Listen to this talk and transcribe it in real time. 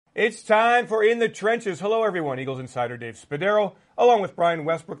It's time for In the Trenches. Hello, everyone. Eagles insider Dave Spadaro, along with Brian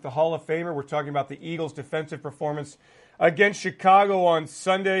Westbrook, the Hall of Famer. We're talking about the Eagles' defensive performance against Chicago on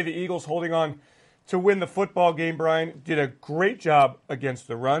Sunday. The Eagles holding on to win the football game, Brian. Did a great job against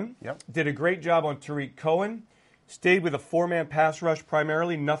the run. Yep. Did a great job on Tariq Cohen. Stayed with a four-man pass rush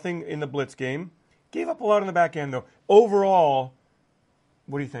primarily. Nothing in the blitz game. Gave up a lot on the back end, though. Overall,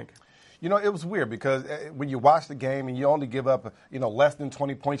 what do you think? You know, it was weird because when you watch the game and you only give up, less than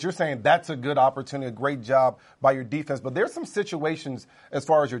 20 points, you're saying that's a good opportunity, a great job by your defense. But there's some situations as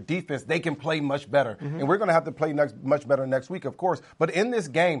far as your defense, they can play much better. Mm-hmm. And we're going to have to play much better next week, of course. But in this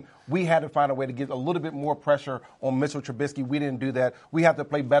game, we had to find a way to get a little bit more pressure on Mitchell Trubisky. We didn't do that. We have to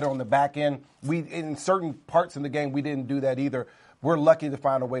play better on the back end. In certain parts in the game, we didn't do that either. We're lucky to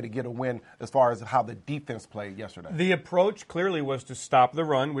find a way to get a win as far as how the defense played yesterday. The approach clearly was to stop the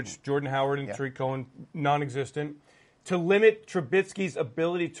run, which Jordan Howard and Tariq Cohen, non-existent, to limit Trubisky's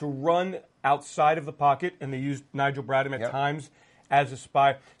ability to run outside of the pocket, and they used Nigel Bradham at times as a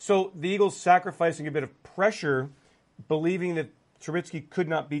spy. So the Eagles sacrificing a bit of pressure, believing that Trubisky could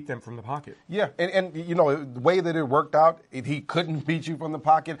not beat them from the pocket. Yeah, and the way that it worked out, if he couldn't beat you from the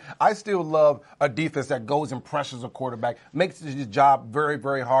pocket, I still love a defense that goes and pressures a quarterback, makes his job very,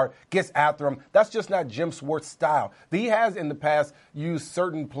 very hard, gets after him. That's just not Jim Schwartz's style. He has in the past used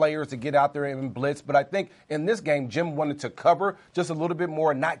certain players to get out there and blitz, but I think in this game, Jim wanted to cover just a little bit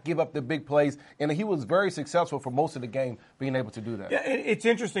more and not give up the big plays, and he was very successful for most of the game being able to do that. Yeah, it's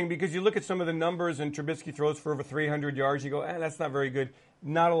interesting because you look at some of the numbers and Trubisky throws for over 300 yards. You go, that's not very good.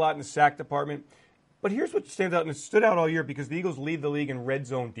 Not a lot in the sack department. But here's what stands out, and it stood out all year because the Eagles lead the league in red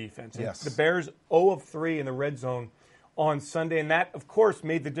zone defense. Yes. The Bears 0 of 3 in the red zone on Sunday, and that, of course,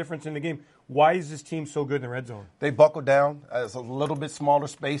 made the difference in the game. Why is this team so good in the red zone? They buckle down. It's a little bit smaller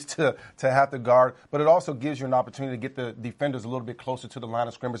space to have to guard, but it also gives you an opportunity to get the defenders a little bit closer to the line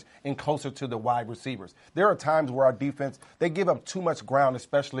of scrimmage and closer to the wide receivers. There are times where our defense, they give up too much ground,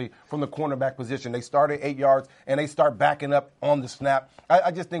 especially from the cornerback position. They start at 8 yards, and they start backing up on the snap.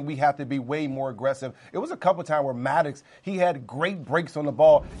 I just think we have to be way more aggressive. It was a couple times where Maddox, he had great breaks on the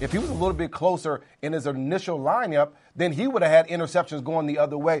ball. If he was a little bit closer in his initial lineup, then he would have had interceptions going the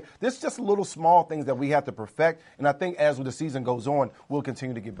other way. This is just little small things that we have to perfect, and I think as the season goes on, we'll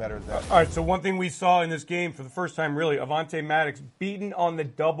continue to get better at that. All right, so one thing we saw in this game for the first time, really, Avonte Maddox beaten on the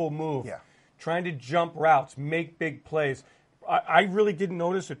double move, trying to jump routes, make big plays. I really didn't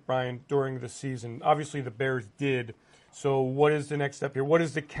notice it, Brian, during the season. Obviously, the Bears did. So what is the next step here? What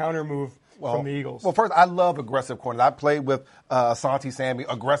is the counter move from the Eagles? Well, first, I love aggressive corners. I played with Asante Sammy,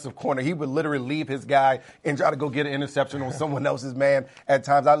 aggressive corner. He would literally leave his guy and try to go get an interception on someone else's man at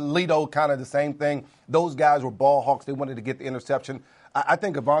times. Lito, kind of the same thing. Those guys were ball hawks. They wanted to get the interception. I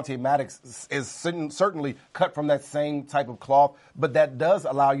think Avonte Maddox is certainly cut from that same type of cloth, but that does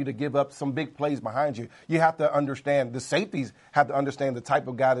allow you to give up some big plays behind you. You have to understand, the safeties have to understand the type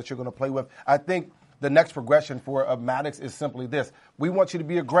of guy that you're going to play with. I think the next progression for Maddox is simply this. We want you to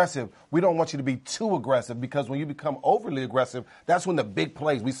be aggressive. We don't want you to be too aggressive because when you become overly aggressive, that's when the big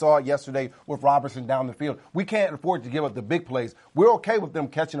plays. We saw it yesterday with Robertson down the field. We can't afford to give up the big plays. We're okay with them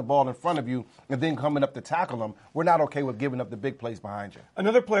catching the ball in front of you and then coming up to tackle them. We're not okay with giving up the big plays behind you.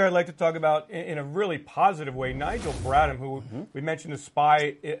 Another player I'd like to talk about in a really positive way, Nigel Bradham, who we mentioned a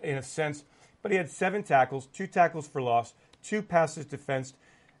spy in a sense, but he had 7 tackles, 2 tackles for loss, 2 passes defensed.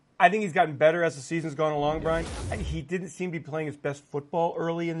 I think he's gotten better as the season's gone along, Brian. He didn't seem to be playing his best football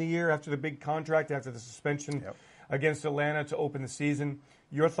early in the year after the big contract, after the suspension against Atlanta to open the season.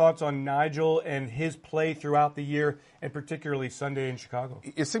 Your thoughts on Nigel and his play throughout the year, and particularly Sunday in Chicago?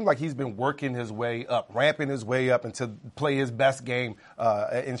 It seems like he's been working his way up, ramping his way up and to play his best game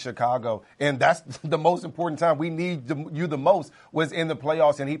in Chicago. And that's the most important time we need you the most was in the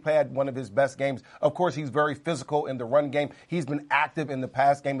playoffs, and he had one of his best games. Of course, he's very physical in the run game. He's been active in the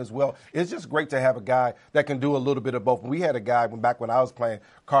pass game as well. It's just great to have a guy that can do a little bit of both. We had a guy back when I was playing,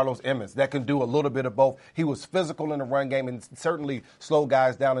 Carlos Emmons, that can do a little bit of both. He was physical in the run game and certainly slow guys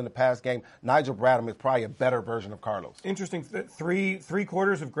down in the pass game. Nigel Bradham is probably a better version of Carlos. Interesting. Three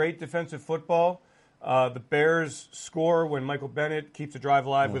quarters of great defensive football. The Bears score when Michael Bennett keeps a drive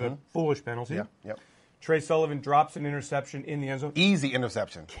alive with a foolish penalty. Yep. Trey Sullivan drops an interception in the end zone. Easy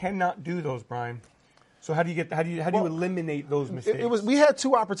interception. Cannot do those, Brian. So how do you eliminate those mistakes? We had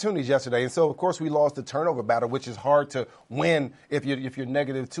 2 opportunities yesterday, and so of course we lost the turnover battle, which is hard to win if you're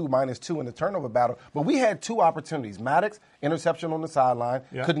 -2, -2 in the turnover battle. But we had 2 opportunities. Maddox, interception on the sideline,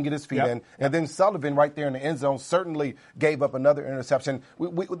 couldn't get his feet in, and then Sullivan right there in the end zone certainly gave up another interception.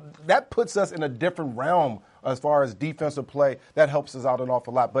 That puts us in a different realm as far as defensive play, that helps us out an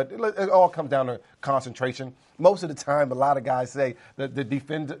awful lot. But it all comes down to concentration. Most of the time, a lot of guys say that the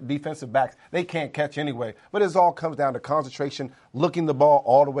defensive backs, they can't catch anyway. But it all comes down to concentration, looking the ball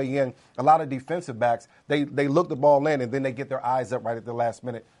all the way in. A lot of defensive backs, they look the ball in, and then they get their eyes up right at the last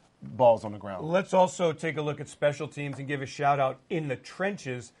minute. Balls on the ground. Let's also take a look at special teams and give a shout-out in the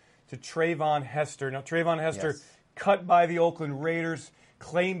trenches to Trayvon Hester. Now, Trayvon Hester, cut by the Oakland Raiders,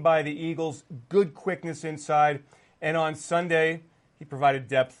 claimed by the Eagles, good quickness inside. And on Sunday, he provided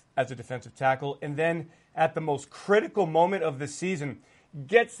depth as a defensive tackle. And then at the most critical moment of the season,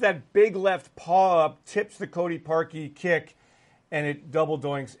 gets that big left paw up, tips the Cody Parkey kick, and it double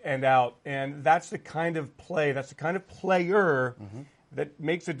doinks and out. And that's the kind of play, that's the kind of player that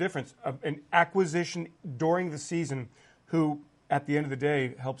makes a difference. An acquisition during the season who, at the end of the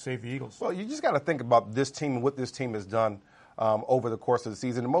day, helped save the Eagles. Well, you just got to think about this team and what this team has done over the course of the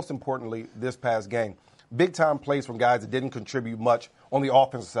season, and most importantly, this past game. Big-time plays from guys that didn't contribute much on the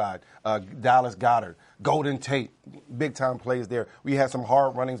offensive side. Dallas Goedert, Golden Tate, big-time plays there. We had some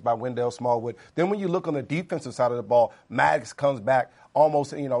hard runnings by Wendell Smallwood. Then when you look on the defensive side of the ball, Maddox comes back,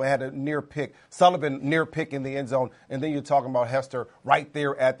 almost, had a near pick. Sullivan near pick in the end zone. And then you're talking about Hester right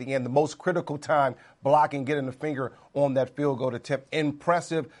there at the end. The most critical time, blocking, getting the finger on that field goal attempt.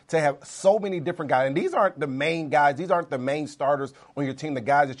 Impressive to have so many different guys. And these aren't the main guys. These aren't the main starters on your team, the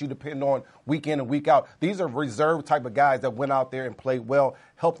guys that you depend on week in and week out. These are reserve type of guys that went out there and played well,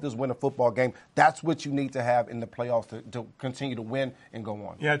 helped us win a football game. That's what you need to have in the playoffs to continue to win and go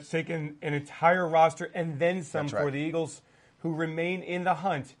on. Yeah, it's taken an entire roster and then some That's right. for the Eagles, who remain in the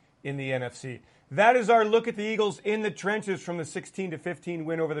hunt in the NFC. That is our look at the Eagles in the trenches from the 16-15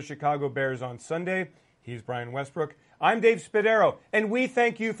 win over the Chicago Bears on Sunday. He's Brian Westbrook. I'm Dave Spadaro, and we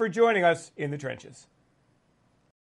thank you for joining us in the trenches.